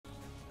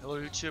Hello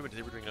YouTube, and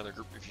today we're doing another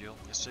group review.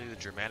 Yesterday the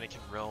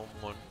Germanican Realm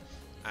one,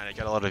 and it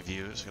got a lot of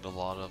views, got a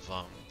lot of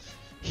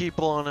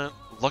people on it.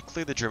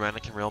 Luckily the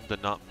Germanican Realm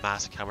did not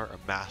mass comment or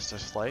mass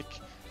dislike.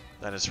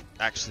 That is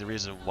actually the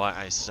reason why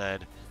I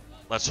said,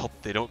 let's hope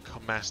they don't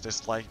come mass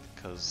dislike,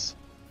 because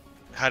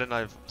hadn't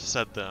I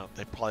said that,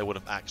 they probably would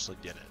have actually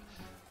did it.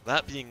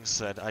 That being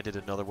said, I did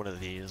another one of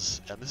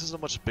these, and this is a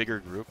much bigger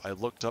group. I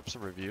looked up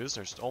some reviews,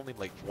 there's only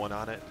like one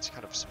on it, it's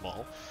kind of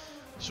small.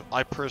 So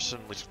I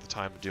personally took the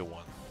time to do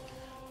one.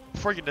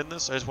 Before I get into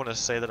this, I just want to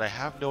say that I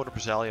have known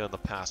Brazilio in the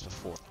past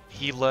before.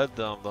 He led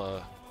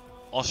the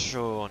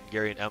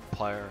Austro-Hungarian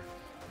Empire,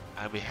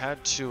 and we got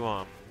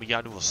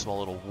into a small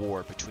little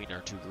war between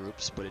our two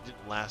groups, but it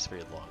didn't last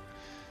very long.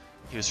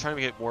 He was trying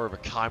to get more of a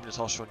communist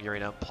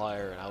Austro-Hungarian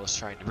Empire, and I was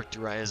trying to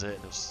victorize it,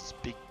 and it was this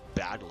big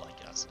battle,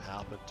 I guess, it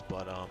happened,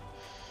 but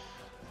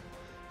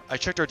I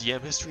checked our DM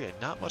history, and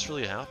not much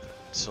really happened.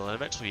 So then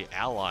eventually we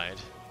allied.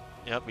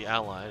 Yep, we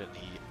allied, and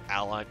he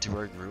allied to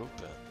our group,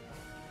 and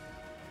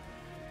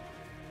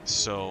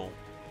so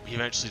we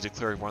eventually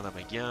declared war on them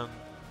again,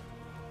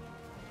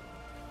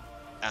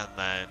 and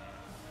then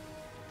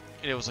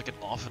it was like an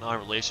off and on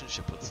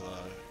relationship with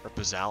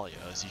Represalia,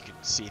 as you can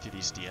see through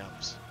these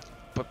DMs.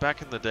 But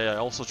back in the day, I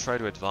also tried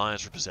to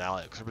advise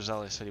Represalia, because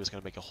Represalia said he was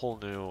going to make a whole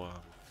new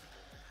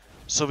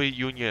Soviet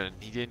Union, and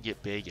he didn't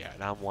get big yet.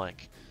 And I'm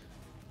like,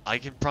 I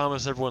can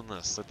promise everyone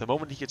this, like the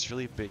moment he gets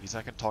really big, he's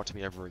not going to talk to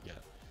me ever again.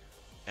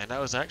 And I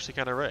was actually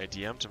kind of right. I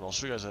DM'd him, I'll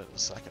show you guys that in a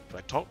second, but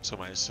I talked to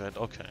him, I said,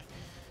 okay.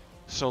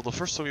 So the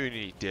first Soviet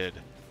Union he did,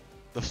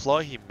 the flaw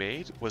he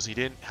made was he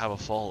didn't have a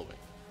following.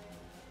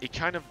 It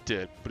kind of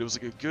did, but it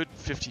was like a good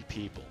 50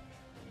 people.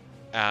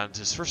 And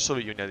his first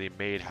Soviet Union that he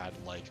made had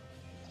like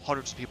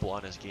hundreds of people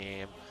on his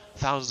game,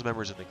 thousands of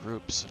members in the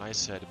groups, and I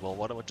said, well,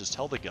 why don't I just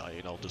tell the guy,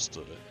 you know, just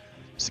to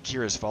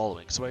secure his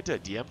following. So I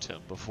did, DM'd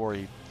him before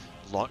he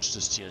launched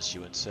his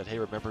TSU and said, hey,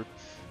 remember,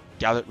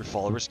 gather your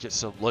followers, get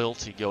some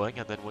loyalty going,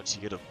 and then once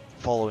you get a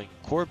following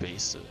core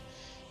base, and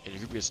your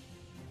group gets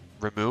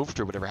removed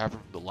or whatever happened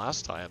from the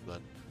last time,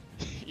 then,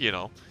 you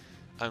know.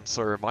 And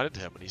so I reminded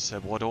him, and he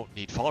said, well, I don't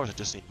need followers, I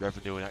just need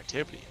revenue and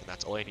activity, and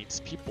that's all I need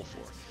people for.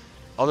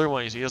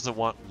 Otherwise, he doesn't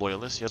want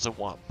loyalists, he doesn't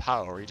want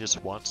power, he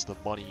just wants the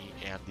money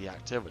and the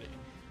activity.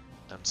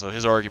 And so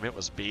his argument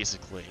was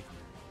basically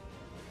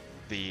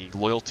the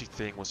loyalty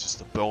thing was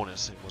just a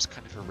bonus and was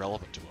kind of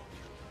irrelevant to him.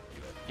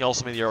 He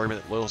also made the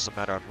argument that loyalty doesn't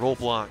matter on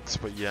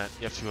Roblox, but yet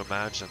you have to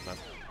imagine that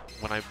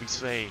when we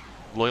say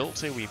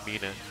loyalty, we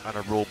mean it on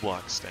a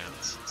Roblox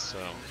stance. So,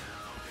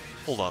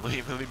 hold on, let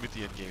me mute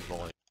the in-game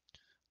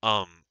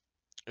volume.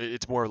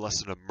 It's more or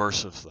less an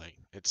immersive thing.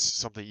 It's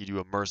something you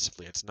do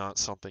immersively. It's not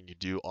something you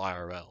do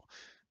IRL.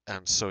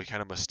 And so he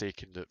kind of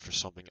mistaken it for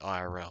something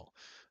IRL.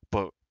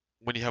 But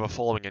when you have a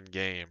following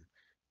in-game,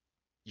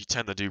 you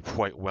tend to do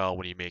quite well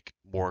when you make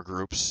more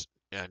groups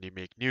and you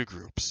make new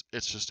groups.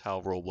 It's just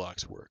how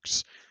Roblox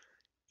works.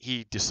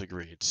 He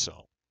disagreed,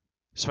 so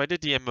I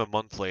did DM him a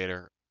month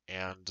later,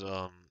 and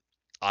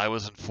I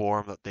was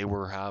informed that they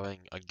were having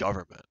a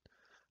government,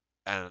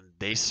 and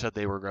they said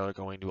they were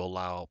going to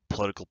allow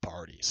political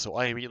parties. So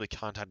I immediately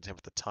contacted him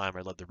at the time.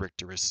 I led the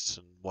Richterists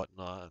and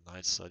whatnot, and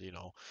I said, you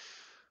know,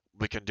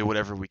 we can do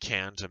whatever we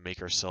can to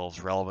make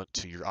ourselves relevant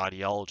to your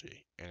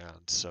ideology.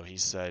 And so he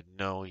said,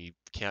 no, you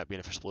can't be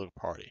an official political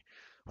party.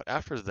 But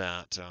after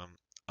that,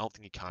 I don't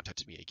think he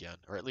contacted me again,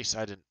 or at least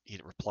he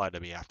didn't reply to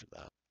me after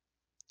that.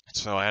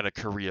 So I had a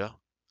Korea.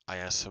 I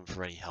asked him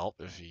for any help,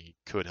 if he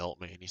could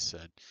help me, and he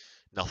said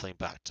nothing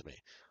back to me.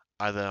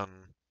 I then,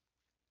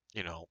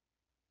 you know,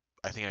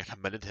 I think I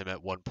commended him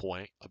at one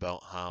point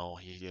about how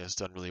he has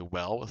done really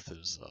well with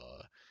his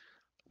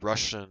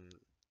Russian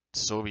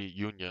Soviet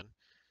Union,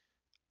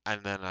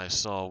 and then I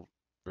saw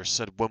or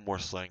said one more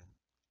thing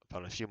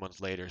about a few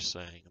months later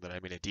saying that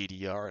I'm in a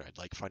DDR and I'd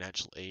like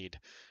financial aid,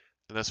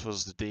 and this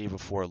was the day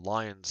before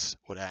Lions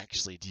would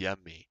actually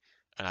DM me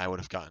and I would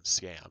have gotten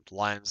scammed.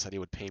 Lions said he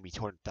would pay me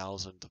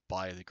 200,000 to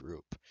buy the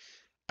group,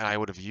 and I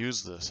would have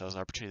used this as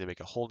an opportunity to make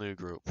a whole new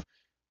group,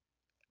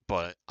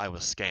 but I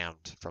was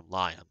scammed from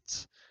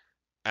Lions.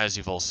 As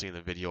you've all seen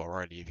the video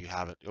already, if you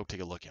haven't, go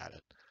take a look at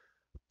it.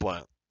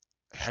 But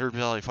had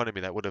Represalia funded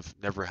me, that would have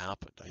never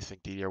happened. I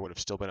think DDR would have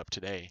still been up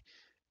today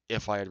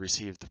if I had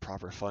received the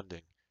proper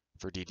funding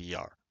for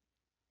DDR.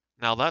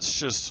 Now that's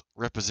just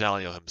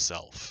Represalia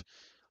himself.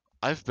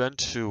 I've been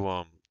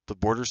to the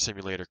border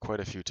simulator quite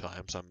a few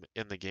times. I'm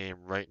in the game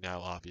right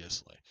now,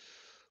 obviously.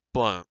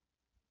 But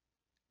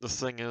the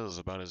thing is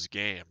about his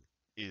game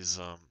is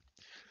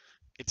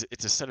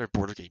it's a standard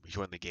border game. You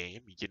join the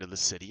game, you get into the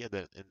city, and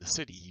then in the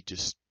city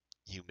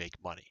you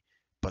make money.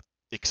 But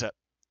except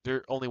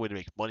the only way to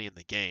make money in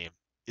the game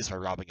is by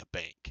robbing a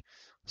bank.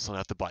 So I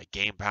have to buy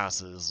game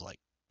passes like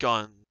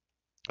guns,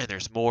 and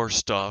there's more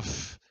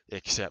stuff.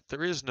 Except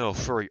there is no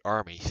furry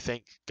army,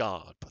 thank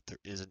God, but there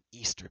is an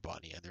Easter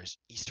bunny, and there's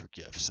Easter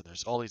gifts, and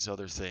there's all these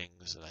other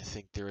things, and I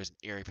think there is an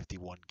Area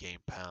 51 game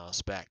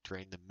pass back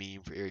during the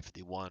meme for Area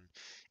 51.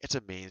 It's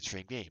a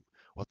mainstream game.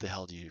 What the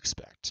hell do you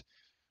expect?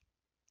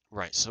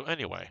 Right, so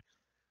anyway,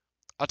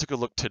 I took a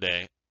look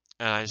today,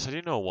 and I said,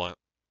 you know what?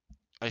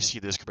 I see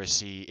this group, I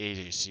see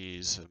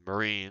AJC's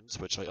Marines,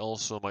 which I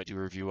also might do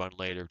a review on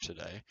later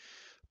today.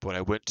 But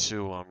I went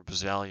to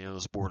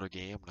Rosalio's border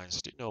game, and I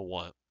said, you know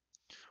what?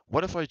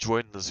 What if I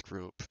joined this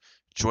group,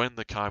 joined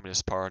the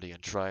Communist Party,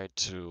 and tried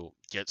to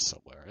get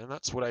somewhere? And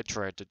that's what I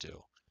tried to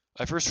do.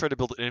 I first tried to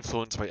build an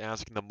influence by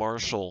asking the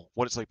Marshal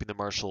what it's like being the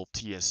Marshal of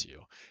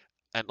TSU.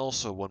 And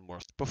also one more.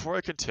 Before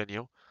I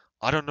continue,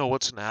 I don't know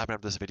what's going to happen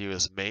after this video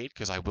is made,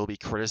 because I will be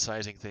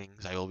criticizing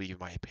things, I will be giving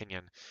my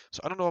opinion.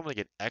 So I don't know if I'm going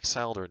to get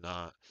exiled or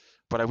not,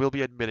 but I will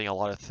be admitting a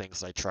lot of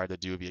things I tried to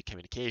do via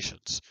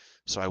communications.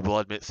 So I will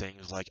admit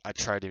things like I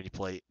tried to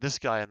manipulate this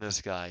guy and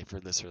this guy for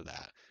this or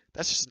that.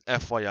 That's just an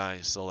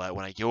FYI, so that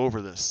when I go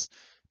over this,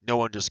 no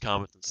one just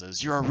comments and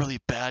says, you're a really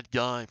bad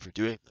guy for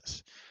doing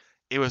this.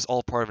 It was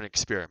all part of an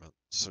experiment,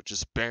 so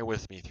just bear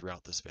with me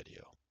throughout this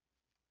video.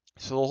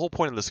 So the whole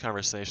point of this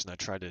conversation I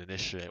tried to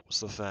initiate was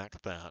the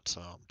fact that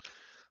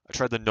I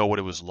tried to know what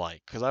it was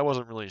like, because I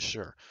wasn't really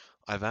sure.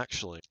 I've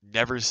actually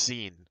never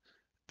seen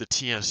the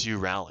TSU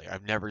rally.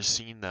 I've never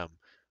seen them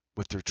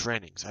with their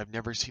trainings. I've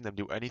never seen them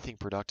do anything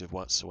productive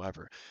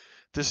whatsoever.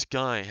 This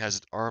guy has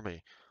an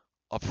army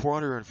of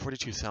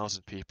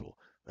 442,000 people.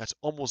 That's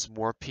almost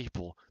more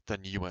people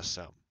than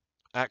USM.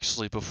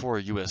 Actually,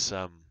 before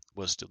USM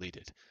was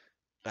deleted,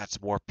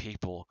 that's more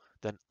people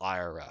than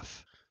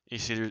IRF. You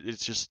see,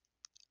 it's just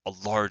a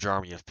large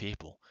army of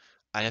people.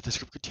 And if this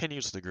group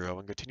continues to grow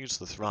and continues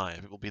to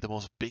thrive, it will be the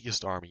most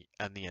biggest army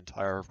in the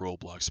entire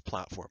Roblox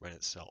platform in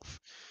itself.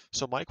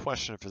 So my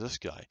question for this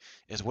guy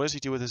is, what does he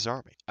do with his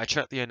army? I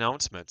checked the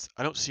announcements.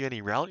 I don't see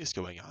any rallies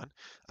going on.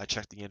 I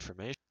checked the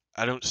information.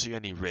 I don't see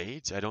any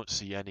raids. I don't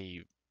see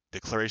any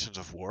declarations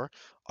of war.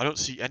 I don't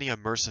see any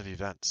immersive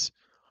events.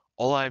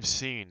 All I've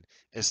seen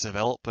is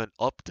development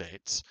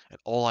updates, and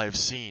all I've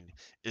seen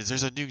is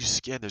there's a new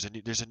skin, there's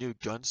a new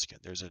gun skin,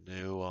 there's a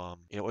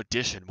new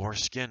addition, more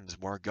skins,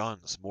 more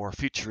guns, more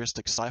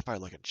futuristic sci-fi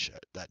looking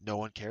shit that no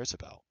one cares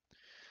about.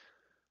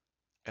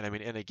 And I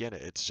mean, and again,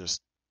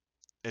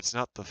 it's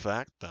not the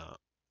fact that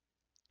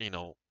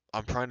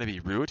I'm trying to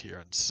be rude here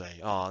and say,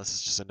 oh, this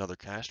is just another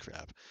cash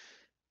grab.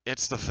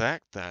 It's the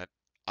fact that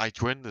I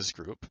joined this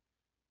group.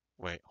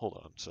 Wait, hold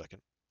on a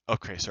second.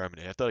 Okay, sorry, I'm an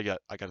idiot.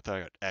 I thought I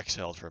got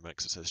exhaled for a minute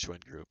because it says join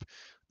group.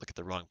 Look at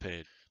the wrong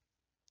page.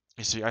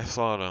 You see, I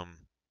thought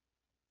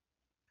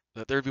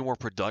that there'd be more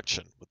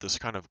production with this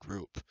kind of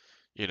group.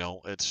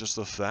 It's just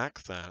the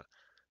fact that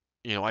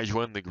I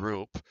join the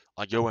group,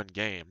 I go in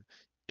game.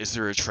 Is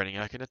there a training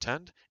I can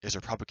attend? Is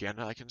there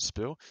propaganda I can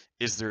spew?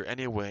 Is there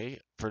any way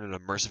for an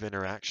immersive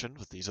interaction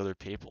with these other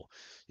people?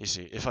 You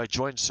see, if I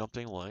join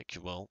something like,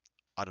 well,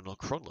 I don't know,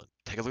 Kronlund.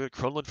 Take a look at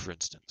Kronlund, for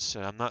instance.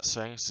 And I'm not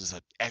saying this is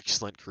an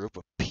excellent group,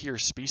 a pure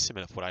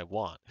specimen of what I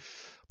want,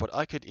 but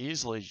I could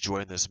easily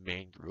join this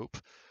main group,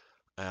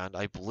 and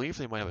I believe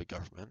they might have a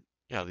government.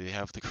 Yeah, they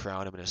have the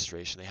Crown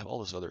Administration, they have all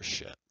this other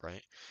shit,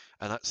 right?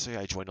 And let's say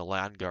I join a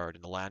land guard,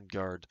 and the land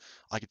guard,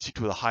 I could speak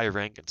to a high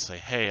rank and say,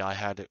 hey, I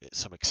had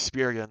some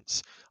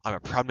experience, I'm a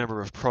proud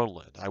member of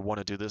Kronlund, I want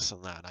to do this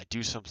and that, and I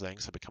do some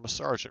things, I become a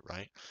sergeant,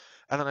 right?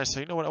 And then I say,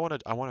 you know what,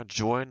 I want to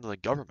join the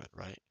government,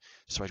 right?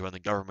 So I join the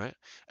government,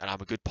 and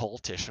I'm a good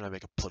politician, I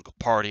make a political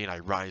party, and I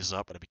rise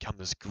up, and I become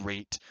this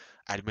great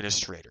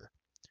administrator.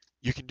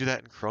 You can do that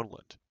in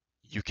Kronlund.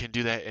 You can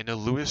do that in a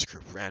Lewis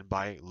group ran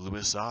by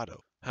Lewis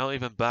Otto. Hell,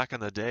 even back in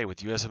the day with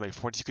USM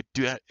points, you could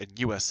do that in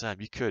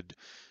USM. You could,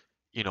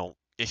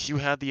 if you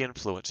had the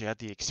influence, you had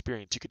the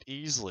experience, you could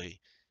easily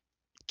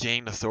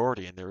gain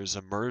authority, and there was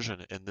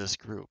immersion in this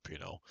group,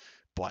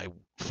 by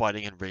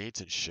fighting in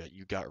raids and shit.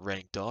 You got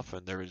ranked up,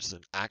 and there was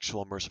an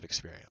actual immersive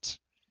experience.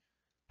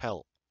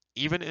 Hell,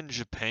 even in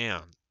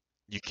Japan,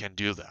 you can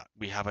do that.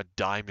 We have a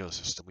daimyo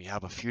system. We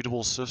have a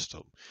feudal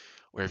system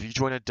where if you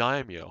join a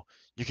daimyo,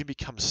 you can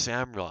become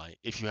samurai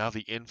if you have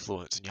the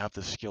influence and you have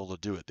the skill to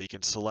do it. They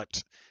can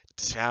select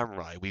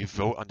samurai. We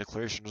vote on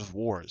declarations of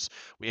wars.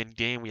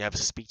 In-game, we have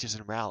speeches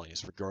and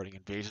rallies regarding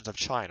invasions of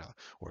China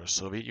or the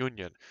Soviet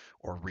Union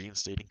or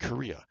reinstating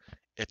Korea.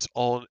 It's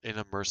all an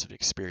immersive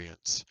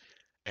experience,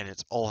 and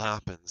it all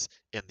happens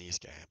in these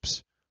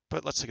games.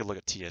 But let's take a look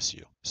at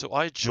TSU. So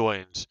I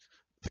joined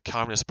the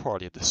Communist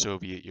Party of the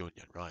Soviet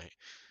Union, right?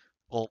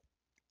 Well,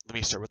 let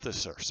me start with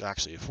this first.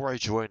 Actually, before I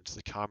joined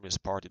the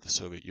Communist Party of the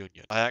Soviet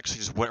Union, I actually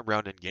just went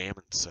around in game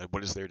and said,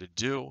 what is there to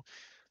do?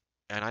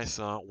 And I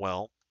thought,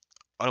 well,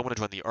 I don't want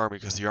to join the army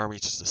because the army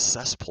is just a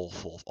cesspool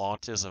full of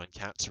autism and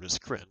cancerous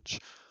cringe.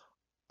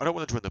 I don't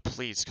want to join the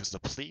police because the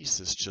police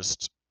is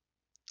just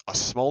a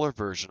smaller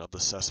version of the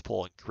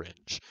cesspool and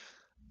cringe.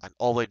 And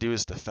all they do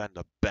is defend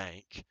a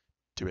bank,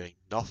 doing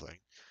nothing.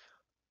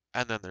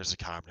 And then there's the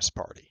Communist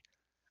Party.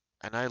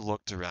 And I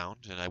looked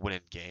around and I went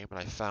in game and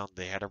I found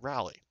they had a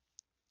rally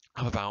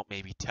of about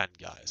maybe 10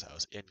 guys. I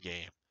was in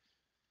game.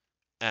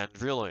 And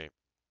really,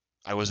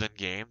 I was in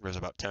game, there's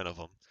about 10 of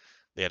them.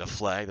 They had a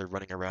flag, they're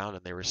running around,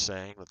 and they were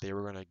saying that they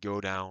were going to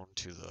go down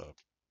to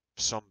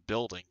some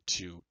building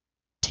to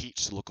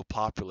teach the local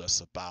populace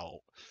about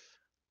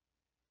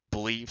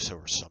beliefs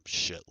or some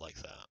shit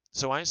like that.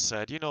 So I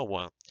said, you know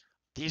what?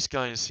 these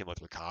guys seem like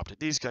they're competent.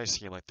 These guys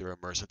seem like they're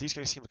immersive. These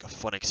guys seem like a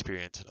fun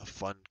experience and a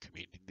fun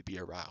community to be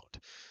around.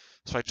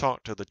 So I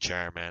talked to the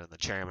chairman, and the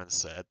chairman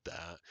said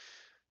that,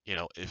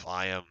 if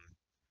I am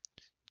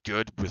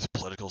good with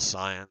political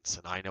science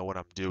and I know what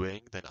I'm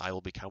doing, then I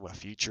will become a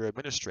future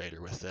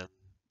administrator within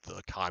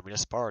the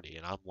Communist Party.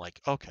 And I'm like,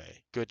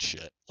 okay, good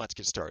shit. Let's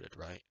get started,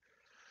 right?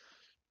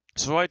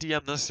 So I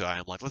DM this guy.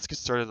 I'm like, let's get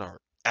started on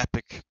our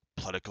epic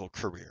political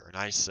career. And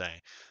I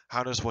say,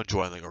 how does one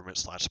join the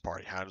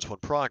government/party? How does one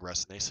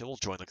progress? And they say, well,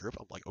 join the group.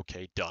 I'm like,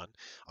 okay, done.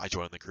 I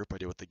join the group. I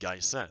do what the guy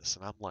says.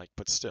 And I'm like,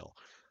 but still,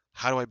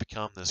 how do I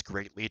become this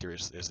great leader?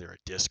 Is there a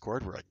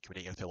Discord where I can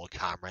communicate with fellow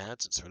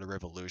comrades and start a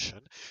revolution?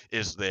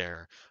 Is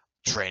there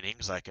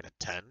trainings I can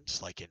attend,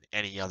 like in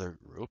any other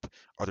group?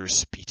 Are there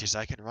speeches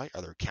I can write?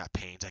 Are there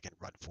campaigns I can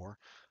run for?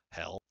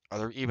 Hell, are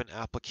there even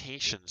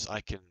applications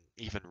I can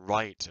even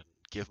write and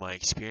give my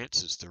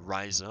experiences to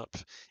rise up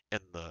in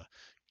the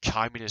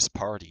Communist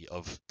Party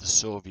of the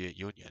Soviet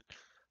Union?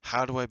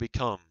 How do I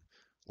become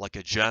like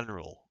a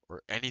general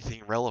or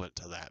anything relevant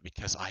to that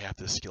because I have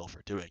the skill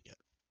for doing it?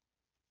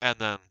 And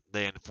then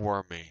they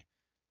inform me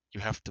you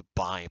have to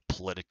buy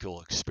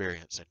political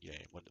experience in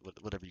game.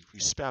 Whenever you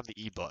spam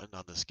the E button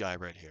on this guy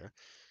right here,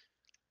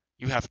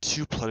 you have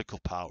 2 political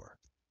power.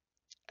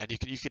 And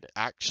you can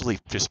actually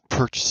just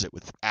purchase it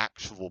with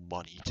actual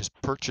money. You just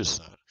purchase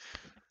that.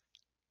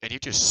 And you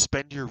just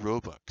spend your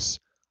Robux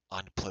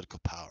on political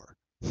power.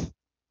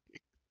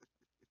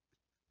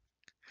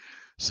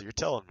 So you're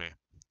telling me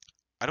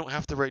I don't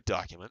have to write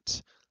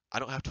documents. I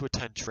don't have to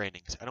attend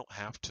trainings. I don't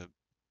have to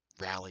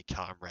rally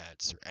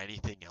comrades or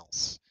anything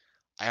else.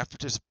 I have to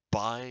just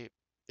buy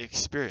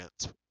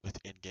experience with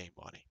in-game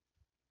money.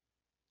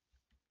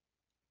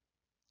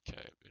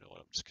 Okay, you know what?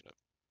 I'm just gonna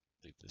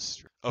leave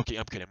this. Okay,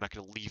 I'm kidding. I'm not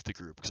gonna leave the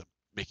group because I'm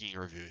making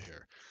a review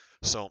here.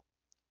 So,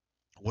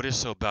 what is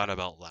so bad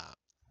about that?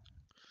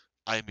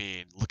 I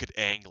mean, look at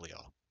Anglia.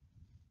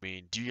 I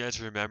mean, do you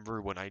guys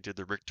remember when I did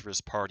the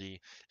Richterist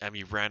party and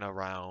we ran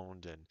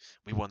around and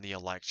we won the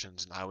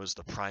elections and I was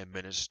the prime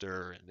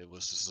minister and it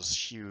was just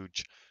this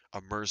huge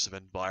immersive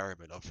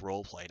environment of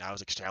roleplay and I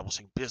was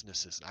establishing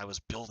businesses and I was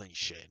building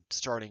shit,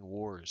 starting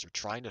wars or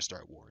trying to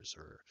start wars?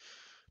 Or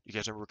you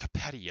guys remember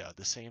Capedia,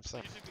 the same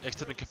thing.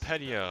 Except in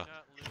Capedia,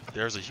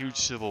 there's a huge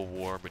civil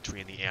war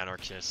between the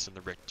anarchists and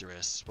the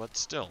Richterists, but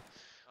still,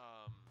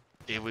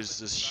 it was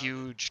this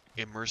huge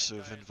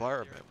immersive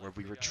environment where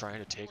we were trying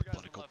to take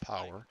political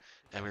power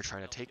and we were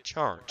trying to take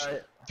charge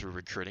through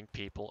recruiting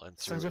people and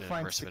through an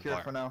immersive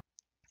environment.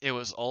 It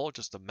was all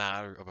just a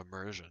matter of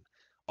immersion.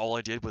 All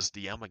I did was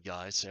DM a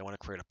guy, say I want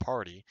to create a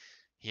party.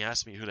 He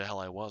asked me who the hell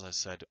I was. I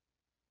said,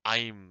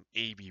 I'm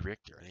AB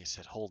Richter. And he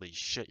said, holy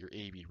shit, you're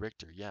AB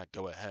Richter. Yeah,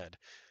 go ahead.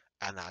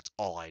 And that's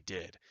all I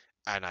did.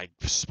 And I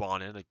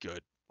spawned in a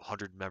good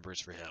 100 members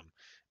for him.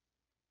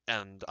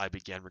 And I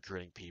began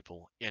recruiting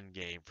people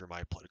in-game for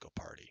my political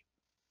party.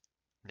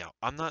 Now,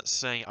 I'm not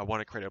saying I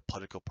want to create a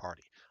political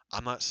party.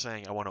 I'm not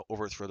saying I want to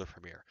overthrow the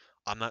premier.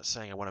 I'm not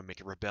saying I want to make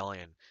a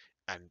rebellion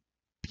and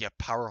be a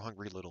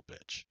power-hungry little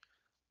bitch.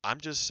 I'm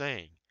just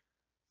saying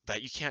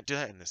that you can't do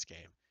that in this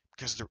game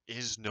because there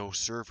is no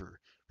server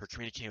for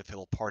communicating with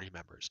fellow party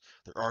members.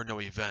 There are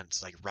no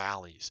events like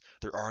rallies.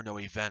 There are no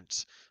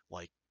events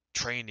like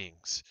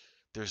trainings.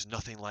 There's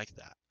nothing like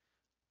that.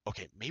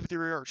 Okay, maybe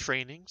there are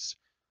trainings,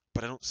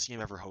 but I don't see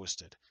them ever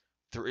hosted.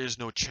 There is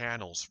no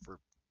channels for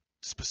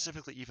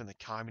specifically even the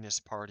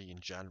Communist Party in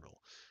general.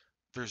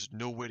 There's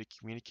no way to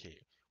communicate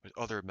with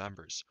other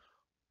members.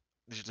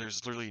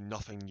 There's literally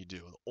nothing you do.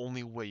 The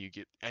only way you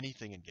get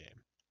anything in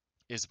game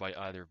is by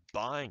either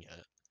buying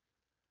it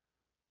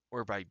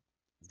or by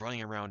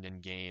running around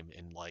in game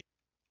and like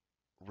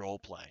role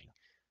playing.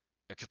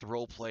 Because the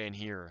role play in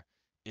here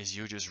is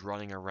you just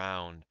running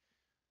around,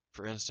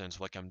 for instance,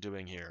 like I'm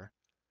doing here,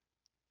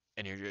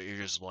 and you're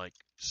just like,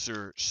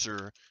 sir,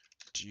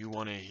 do you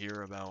want to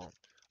hear about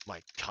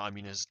my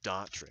communist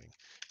doctrine?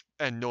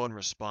 And no one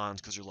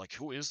responds because you're like,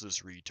 who is this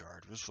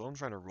retard? Was someone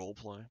trying to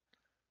roleplay?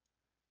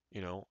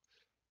 You know,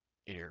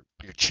 and your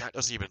chat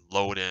doesn't even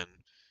load in,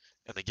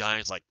 and the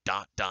guy's like,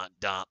 dot, dot,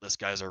 dot, this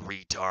guy's a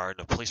retard,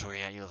 and the police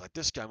looking at you like,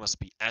 this guy must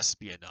be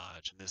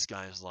espionage, and this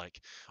guy's like,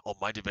 oh,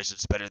 my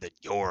division's better than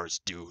yours,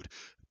 dude.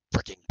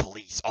 Freaking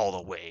police all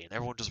the way, and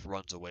everyone just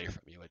runs away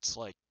from you. It's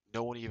like,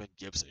 no one even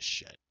gives a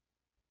shit.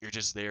 You're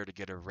just there to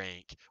get a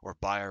rank or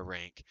buy a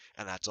rank,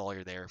 and that's all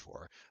you're there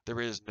for. There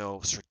is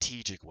no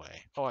strategic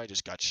way. Oh, I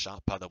just got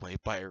shot, by the way,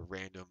 by a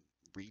random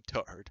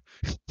retard.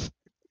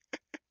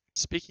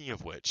 Speaking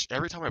of which,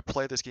 every time I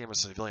play this game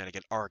as a civilian, I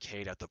get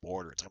arcade at the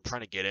border. I'm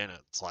trying to get in, and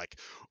it's like,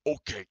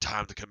 okay,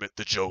 time to commit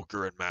the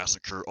Joker and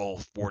massacre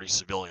all 40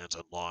 civilians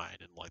in line.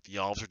 And like the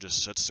officer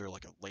just sits there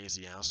like a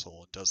lazy asshole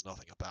and does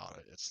nothing about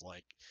it. It's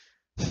like,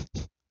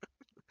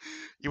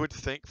 you would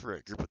think for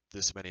a group with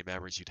this many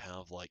members, you'd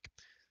have like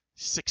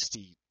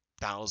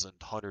 60,000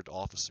 100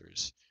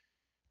 officers.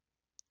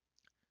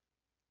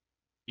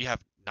 You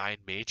have 9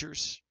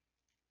 majors?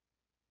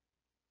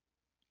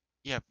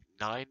 You have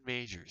 9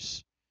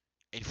 majors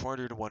and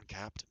 401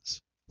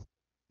 captains.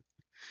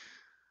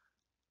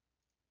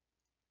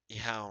 You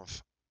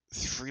have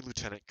 3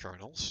 lieutenant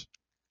colonels,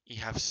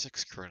 you have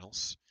 6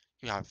 colonels,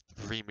 you have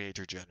 3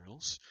 major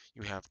generals,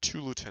 you have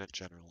 2 lieutenant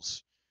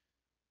generals,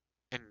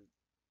 and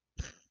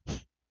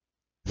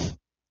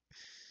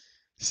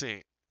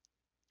see,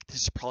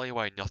 this is probably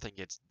why nothing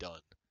gets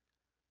done.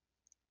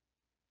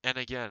 And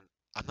again,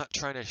 I'm not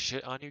trying to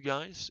shit on you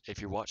guys if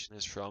you're watching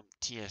this from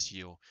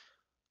TSU.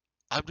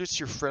 I'm just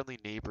your friendly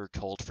neighbor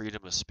called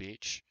freedom of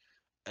speech,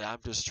 and I'm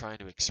just trying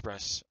to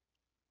express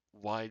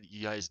why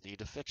you guys need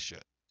to fix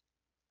shit.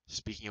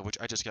 Speaking of which,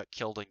 I just got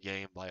killed in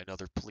game by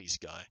another police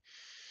guy.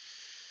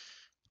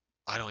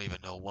 I don't even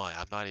know why.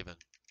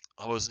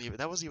 I wasn't even,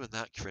 that wasn't even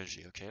that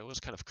cringy, okay? It was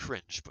kind of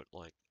cringe, but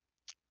like,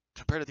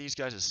 compared to these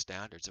guys'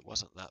 standards, it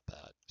wasn't that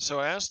bad.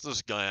 So I asked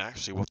this guy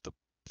actually what the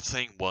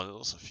thing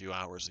was a few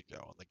hours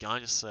ago, and the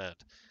guy said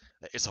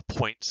that it's a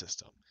point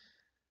system.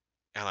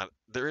 And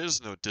there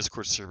is no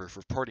Discord server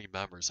for party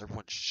members.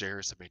 Everyone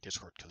shares the main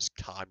Discord because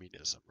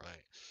communism,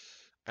 right?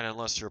 And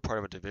unless you're a part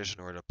of a division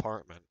or a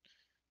department,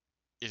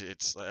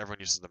 it's everyone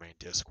uses the main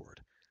Discord.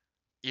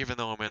 Even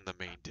though I'm in the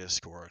main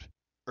Discord,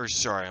 or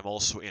sorry, I'm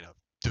also in a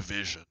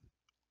division.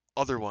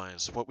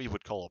 Otherwise, what we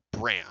would call a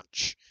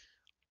branch,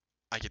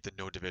 I get the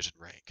no division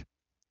rank.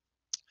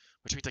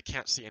 Which means I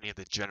can't see any of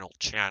the general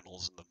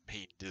channels in the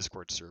main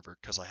Discord server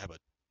because I have a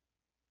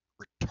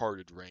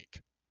retarded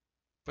rank.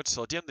 But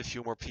still, I did a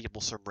few more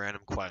people some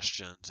random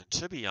questions, and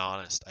to be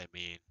honest, I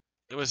mean,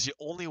 it was the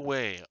only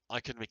way I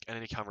could make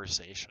any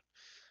conversation.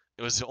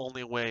 It was the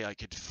only way I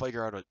could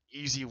figure out an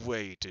easy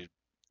way to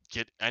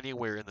get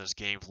anywhere in this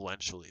game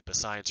fluentially,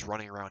 besides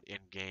running around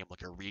in-game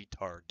like a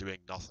retard doing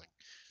nothing.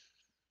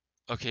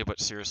 Okay, but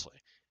seriously,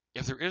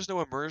 if there is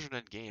no immersion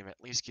in-game,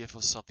 at least give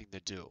us something to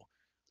do.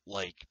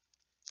 Like,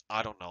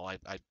 I don't know,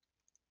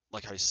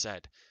 like I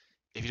said,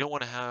 if you don't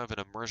want to have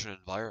an immersion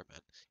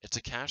environment, it's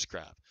a cash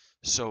grab.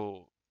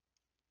 So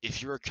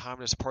if you're a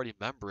Communist Party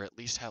member, at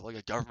least have like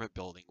a government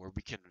building where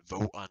we can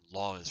vote on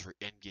laws for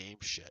in-game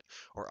shit.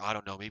 Or I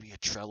don't know, maybe a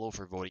Trello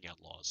for voting on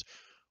laws.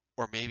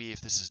 Or maybe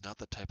if this is not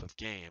the type of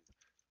game,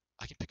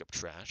 I can pick up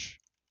trash.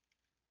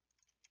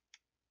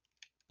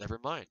 Never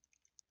mind.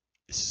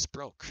 This is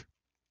broke.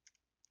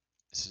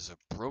 This is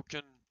a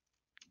broken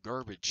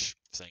garbage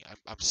thing.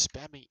 I'm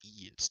spamming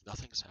E.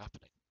 Nothing's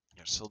happening. You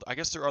know, so I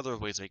guess there are other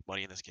ways to make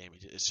money in this game.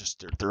 It's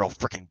just they're all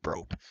freaking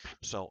broke.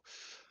 So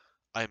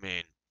I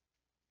mean,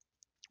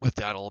 with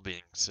that all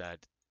being said,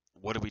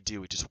 what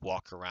do? We just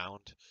walk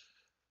around.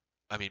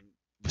 I mean,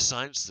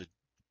 besides the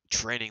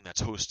training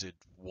that's hosted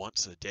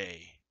once a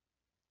day,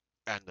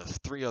 and the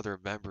 3 other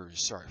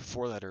members, sorry,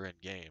 4 that are in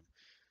game,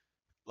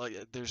 like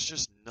there's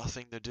just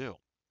nothing to do.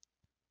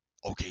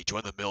 Okay,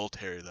 join the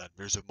military then.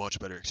 There's a much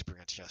better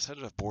experience. Yeah, sit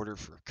at a border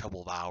for a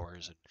couple of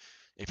hours, and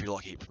if you're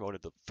lucky,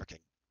 promoted to freaking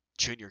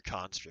junior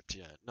conscript.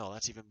 Yeah, no,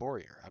 that's even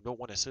borier. I don't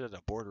want to sit at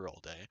a border all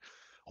day.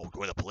 Oh,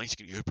 join the police,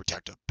 you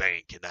protect a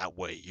bank, and that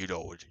way, you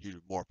know, you're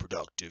more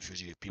productive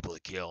because you have people to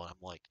kill. And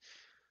I'm like,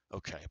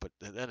 okay, but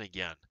then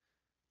again,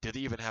 do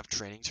they even have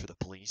trainings for the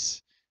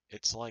police?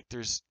 It's like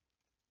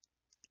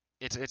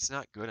it's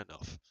not good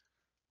enough,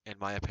 in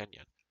my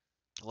opinion.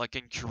 Like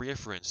in Korea,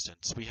 for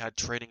instance, we had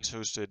trainings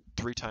hosted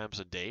 3 times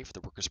a day for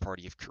the Workers'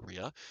 Party of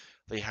Korea.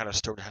 They had a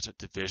stone hatchet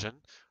division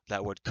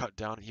that would cut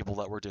down people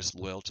that were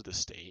disloyal to the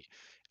state,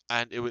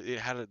 and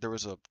there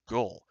was a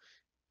goal.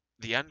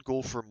 The end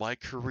goal for my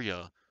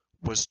Korea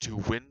was to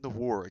win the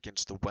war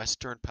against the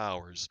Western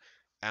powers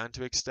and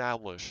to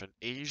establish an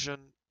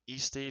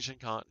East Asian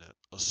continent,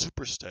 a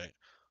superstate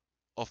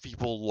of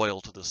people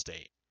loyal to the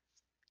state.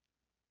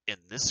 In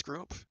this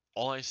group,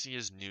 all I see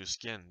is new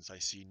skins. I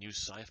see new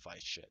sci-fi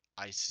shit.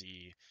 I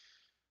see,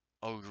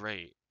 oh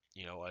great,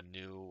 you know, a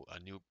new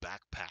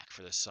backpack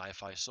for the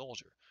sci-fi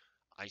soldier.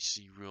 I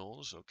see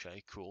rules.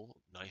 Okay, cool,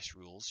 nice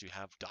rules. You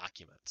have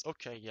documents.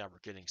 Okay, yeah, we're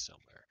getting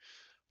somewhere.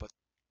 But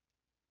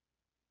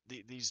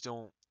these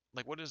don't,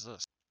 like, what is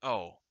this?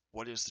 Oh,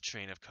 what is the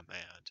chain of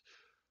command?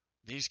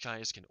 These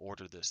guys can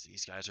order this.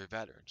 These guys are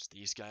veterans.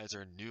 These guys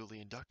are newly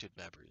inducted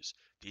members.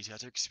 These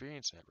guys are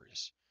experienced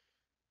members.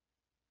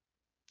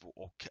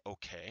 Okay,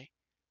 okay.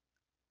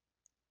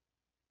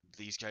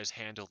 These guys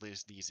handle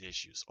these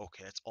issues.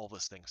 Okay, that's all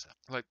this thing says.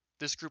 Like,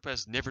 this group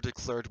has never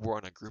declared war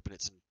on a group in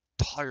its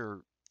entire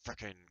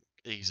freaking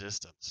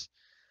existence.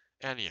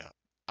 And yeah,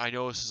 I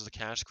know this is a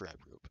cash grab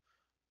group,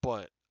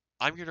 but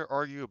I'm gonna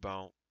argue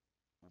about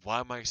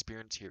why my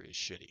experience here is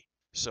shitty.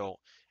 So,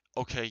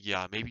 okay,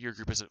 yeah, maybe your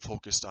group isn't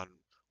focused on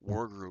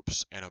war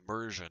groups and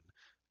immersion,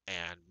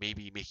 and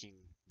maybe making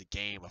the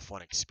game a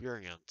fun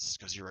experience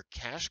because you're a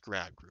cash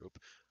grab group.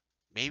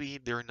 Maybe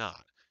they're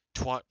not.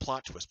 Plot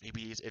twist.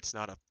 Maybe it's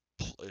not a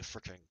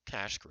freaking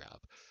cash grab.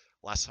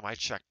 Last time I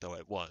checked, though,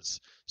 it was.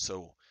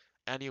 So,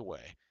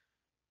 anyway,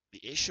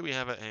 the issue we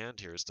have at hand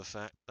here is the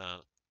fact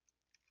that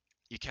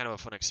you can't have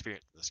a fun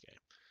experience in this game.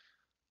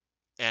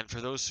 And for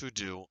those who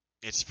do,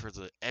 it's for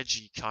the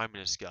edgy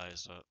communist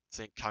guys that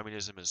think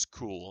communism is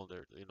cool.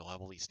 They're, you know, have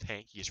all these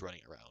tankies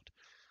running around.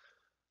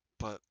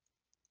 But,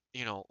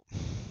 you know,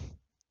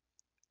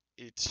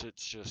 it's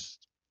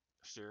just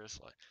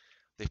seriously.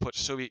 They put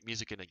Soviet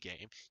music in a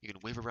game. You can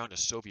wave around a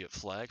Soviet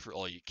flag for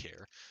all you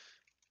care,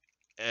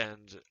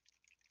 and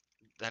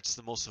that's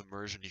the most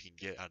immersion you can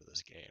get out of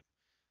this game.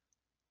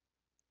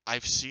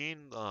 I've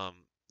seen them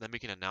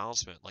make an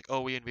announcement like,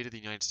 "Oh, we invaded the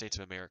United States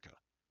of America,"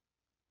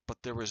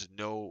 but there was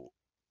no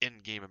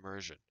in-game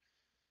immersion.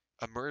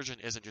 Immersion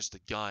isn't just a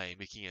guy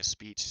making a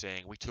speech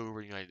saying, "We took over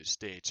the United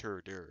States,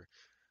 her."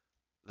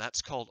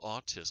 That's called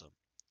autism.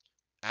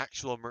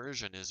 Actual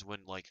immersion is when,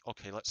 like,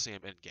 okay, let's say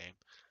I'm in-game.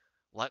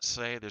 Let's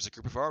say there's a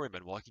group of army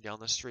men walking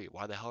down the street.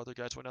 Why the hell are the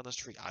guys went down the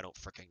street? I don't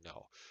freaking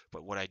know.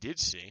 But what I did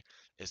see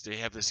is they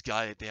have these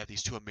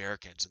two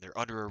Americans, and they're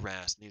under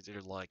arrest, and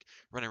they're like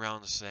running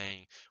around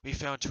saying, "We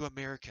found two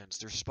Americans.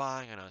 They're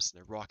spying on us," and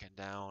they're walking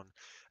down.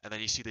 And then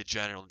you see the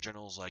general, and the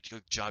general's like,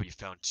 "Good job, you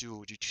found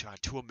two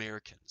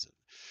Americans." And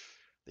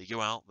they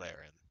go out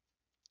there, and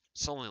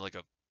it's only like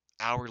a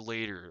hour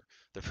later,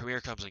 the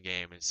premier comes in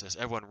game and says,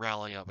 "Everyone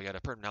rally up, we got a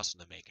important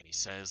announcement to make." And he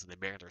says that the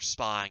Americans are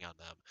spying on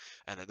them,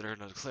 and that they're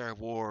going to declare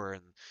war,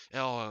 and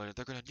oh,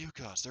 they're going to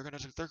nuke us, they're going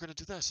to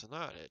do this and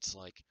that. It's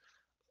like,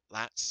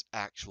 that's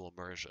actual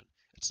immersion.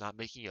 It's not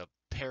making a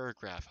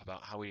paragraph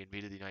about how we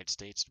invaded the United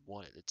States and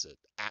won it. It's an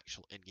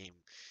actual in-game,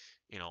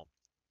 you know,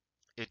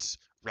 it's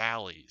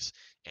rallies,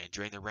 and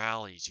during the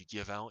rallies you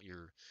give out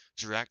your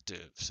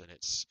directives, and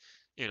it's,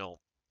 you know,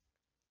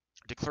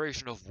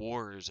 declaration of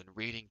wars and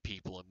raiding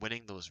people and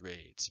winning those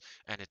raids.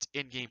 And it's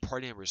in-game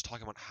party members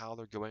talking about how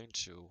they're going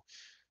to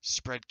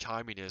spread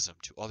communism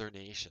to other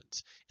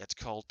nations. It's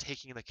called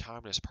taking the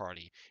Communist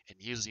Party and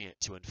using it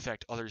to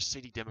infect other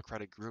city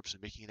democratic groups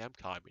and making them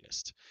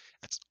communist.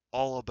 It's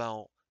all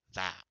about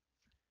that.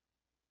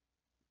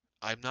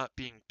 I'm not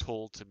being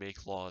told to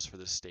make laws for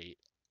the state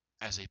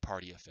as a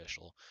party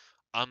official.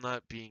 I'm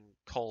not being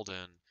called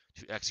in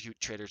to execute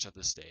traitors of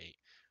the state.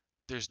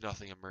 There's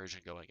nothing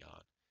emergent going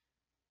on.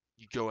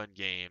 You go in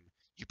game,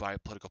 you buy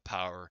political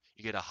power,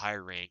 you get a high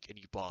rank, and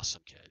you boss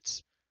some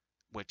kids,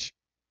 which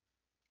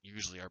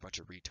usually are a bunch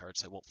of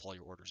retards that won't follow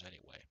your orders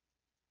anyway.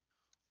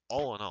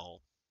 All in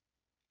all,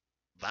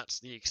 that's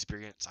the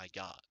experience I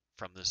got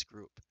from this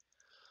group.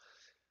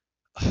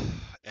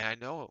 And I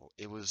know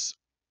it was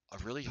a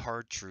really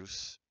hard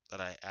truth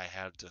that I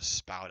had to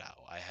spout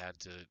out. I had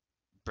to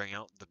bring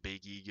out the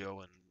big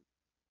ego and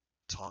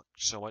talk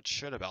so much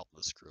shit about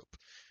this group.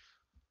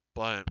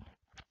 But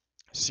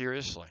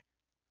seriously,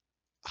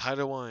 how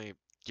do I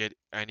get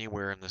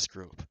anywhere in this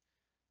group?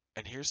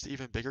 And here's the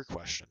even bigger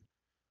question.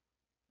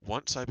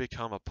 Once I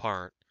become a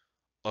part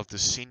of the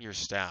senior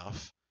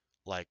staff,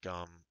 like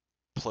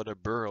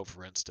Politburo,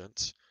 for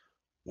instance,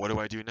 what do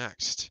I do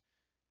next?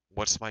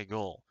 What's my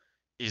goal?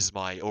 Is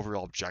my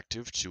overall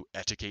objective to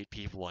educate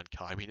people on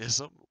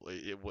communism?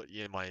 What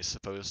am I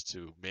supposed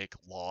to make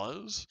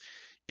laws?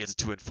 Is it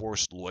to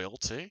enforce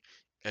loyalty?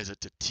 Is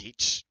it to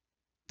teach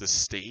the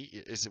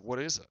state? What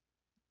is it?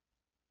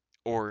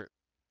 Or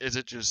is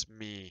it just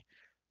me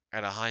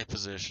at a high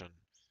position,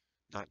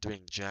 not doing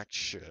jack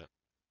shit?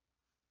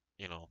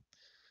 You know,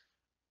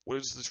 what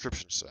does the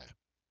description say?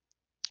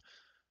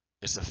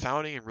 It's the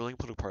founding and ruling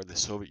political party of the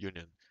Soviet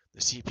Union. The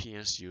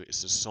CPSU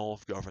is the sole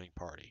governing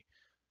party.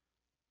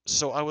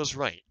 So I was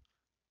right.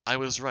 I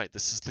was right.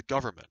 This is the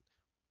government.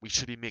 We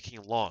should be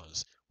making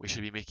laws. We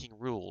should be making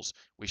rules.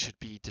 We should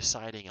be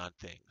deciding on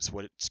things.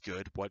 What's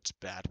good, what's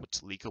bad,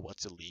 what's legal,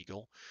 what's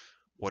illegal,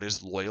 what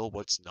is loyal,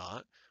 what's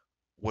not,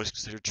 what's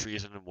considered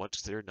treason and what's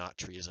considered not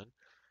treason.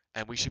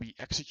 And we should be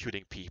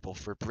executing people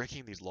for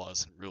breaking these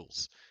laws and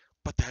rules.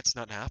 But that's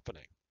not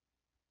happening.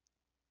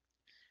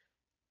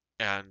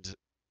 And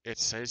it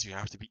says you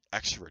have to be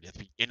extrovert, you have to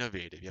be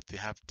innovative, you have to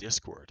have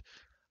Discord.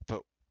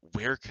 But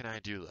where can I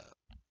do that?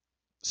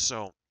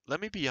 So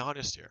let me be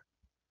honest here.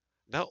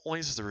 Not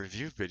only is this a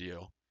review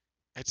video,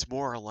 it's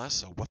more or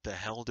less a what the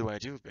hell do I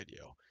do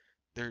video.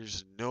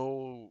 There's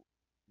no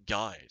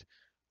guide.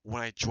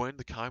 When I joined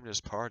the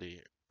Communist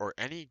Party, or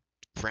any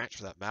branch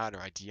for that matter,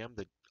 I DM'd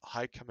the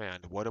high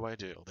command, what do I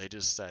do? They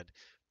just said,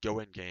 go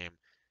in game,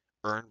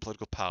 earn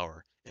political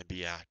power, and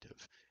be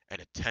active,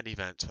 and attend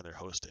events when they're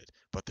hosted.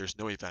 But there's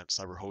no events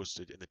that were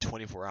hosted in the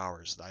 24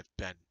 hours that I've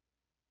been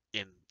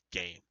in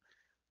game.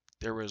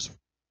 There was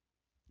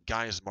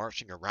guys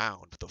marching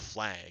around with a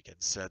flag and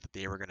said that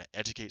they were going to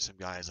educate some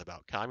guys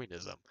about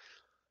communism,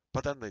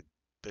 but then the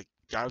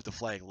guy with the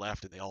flag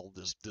left and they all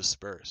just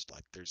dispersed.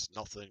 Like, there's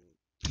nothing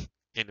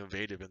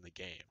innovative in the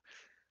game.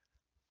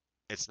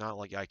 It's not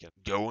like I can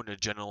go in a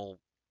general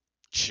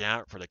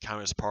chat for the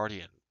Communist Party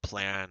and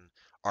plan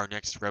our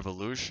next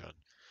revolution.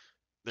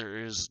 There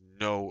is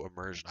no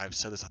immersion. I've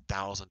said this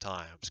 1,000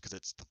 times because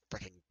it's the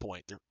freaking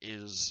point. There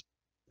is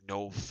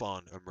no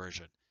fun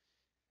immersion.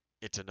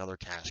 It's another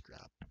cash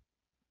grab.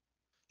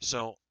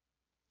 So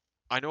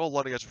I know a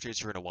lot of guys from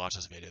States are going to watch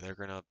this video. They're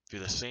going to do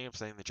the same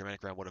thing the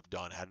Germanic Round would have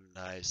done hadn't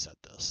I said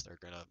this. They're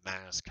going to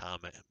mass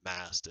comment,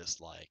 mass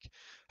dislike.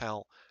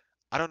 Hell,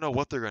 I don't know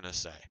what they're going to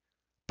say,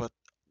 but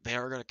they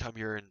are going to come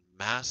here in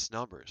mass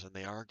numbers, and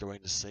they are going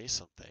to say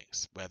some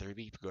things, whether it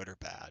be good or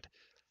bad.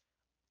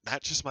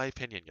 That's just my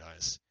opinion,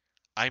 guys.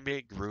 I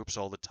make groups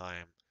all the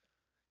time,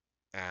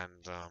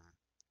 and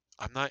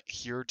I'm not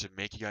here to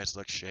make you guys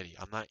look shitty.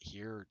 I'm not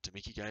here to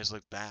make you guys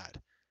look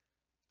bad.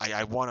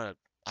 I wanna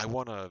I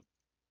wanna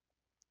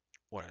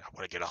I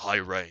wanna get a high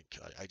rank.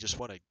 I just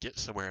wanna get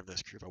somewhere in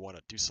this group. I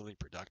wanna do something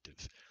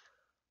productive.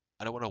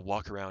 I don't wanna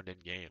walk around in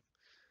game.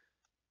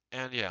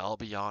 And yeah, I'll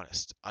be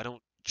honest. I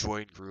don't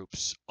join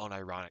groups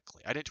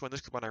unironically. I didn't join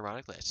this group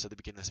unironically. I said at the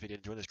beginning of this video, I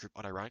didn't join this group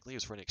unironically. It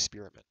was for an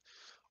experiment.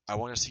 I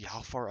want to see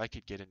how far I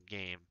could get in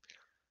game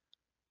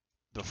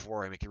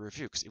before I make a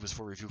review, because it was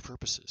for review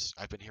purposes.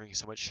 I've been hearing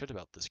so much shit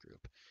about this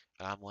group,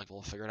 and I'm like, well,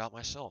 I'll figure it out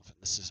myself, and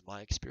this is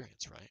my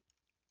experience, right?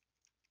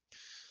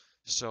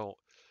 So,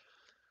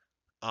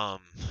 um,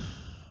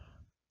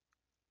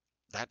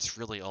 that's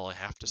really all I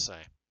have to say.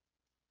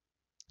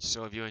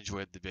 So if you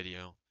enjoyed the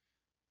video,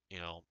 you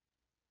know,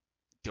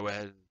 go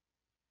ahead and,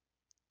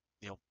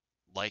 you know,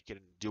 like it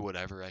and do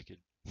whatever. I could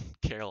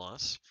care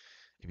less.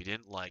 If you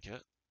didn't like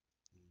it,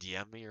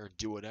 DM me or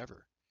do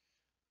whatever.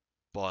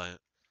 But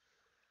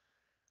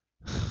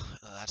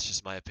that's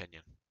just my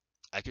opinion.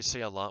 I could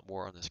say a lot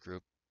more on this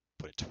group,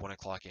 but it's 1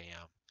 o'clock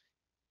a.m.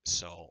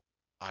 So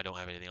I don't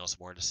have anything else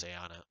more to say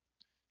on it.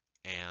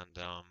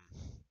 And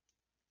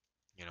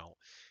you know,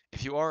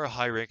 if you are a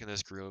high rank in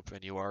this group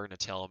and you are gonna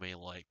tell me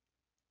like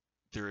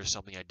there is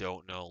something I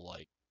don't know,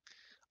 like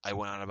I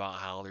went on about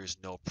how there's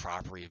no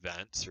proper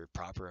events or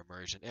proper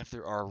immersion. If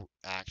there are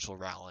actual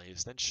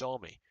rallies, then show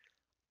me.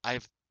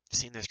 I've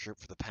seen this group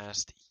for the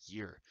past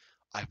year.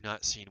 I've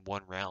not seen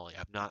one rally.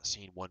 I've not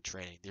seen one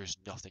training. There's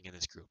nothing in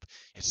this group.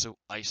 It's so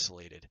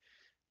isolated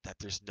that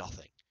there's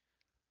nothing.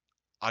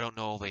 I don't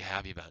know if they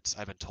have events.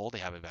 I've been told they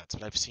have events,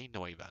 but I've seen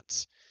no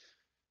events.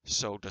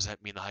 So does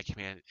that mean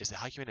is the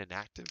high command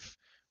inactive?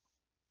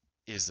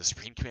 Is the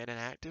Supreme Command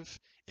inactive?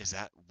 Is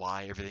that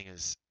why everything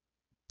is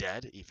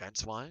dead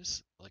events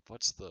wise? Like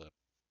what's the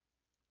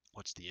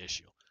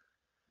issue?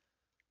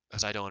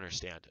 Because I don't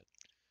understand it.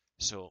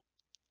 So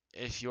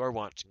if you're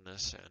watching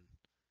this and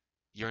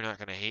you're not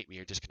gonna hate me,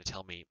 you're just gonna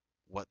tell me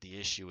what the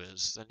issue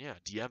is, then yeah,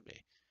 DM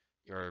me.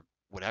 Or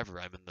whatever,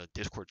 I'm in the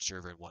Discord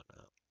server and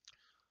whatnot.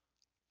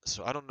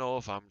 So I don't know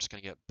if I'm just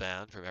gonna get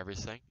banned from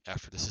everything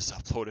after this is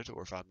uploaded,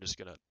 or if I'm just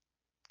gonna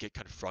get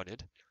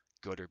confronted,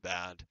 good or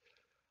bad.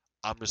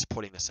 I'm just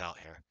putting this out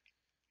here.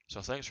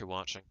 So thanks for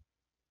watching,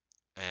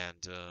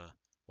 and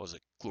what was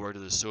it? Glory to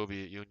the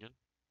Soviet Union.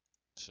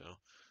 So,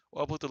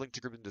 well, I'll put the link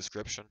to group in the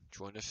description.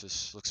 Join if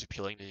this looks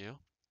appealing to you,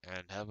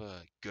 and have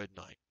a good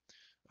night.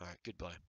 Alright, goodbye.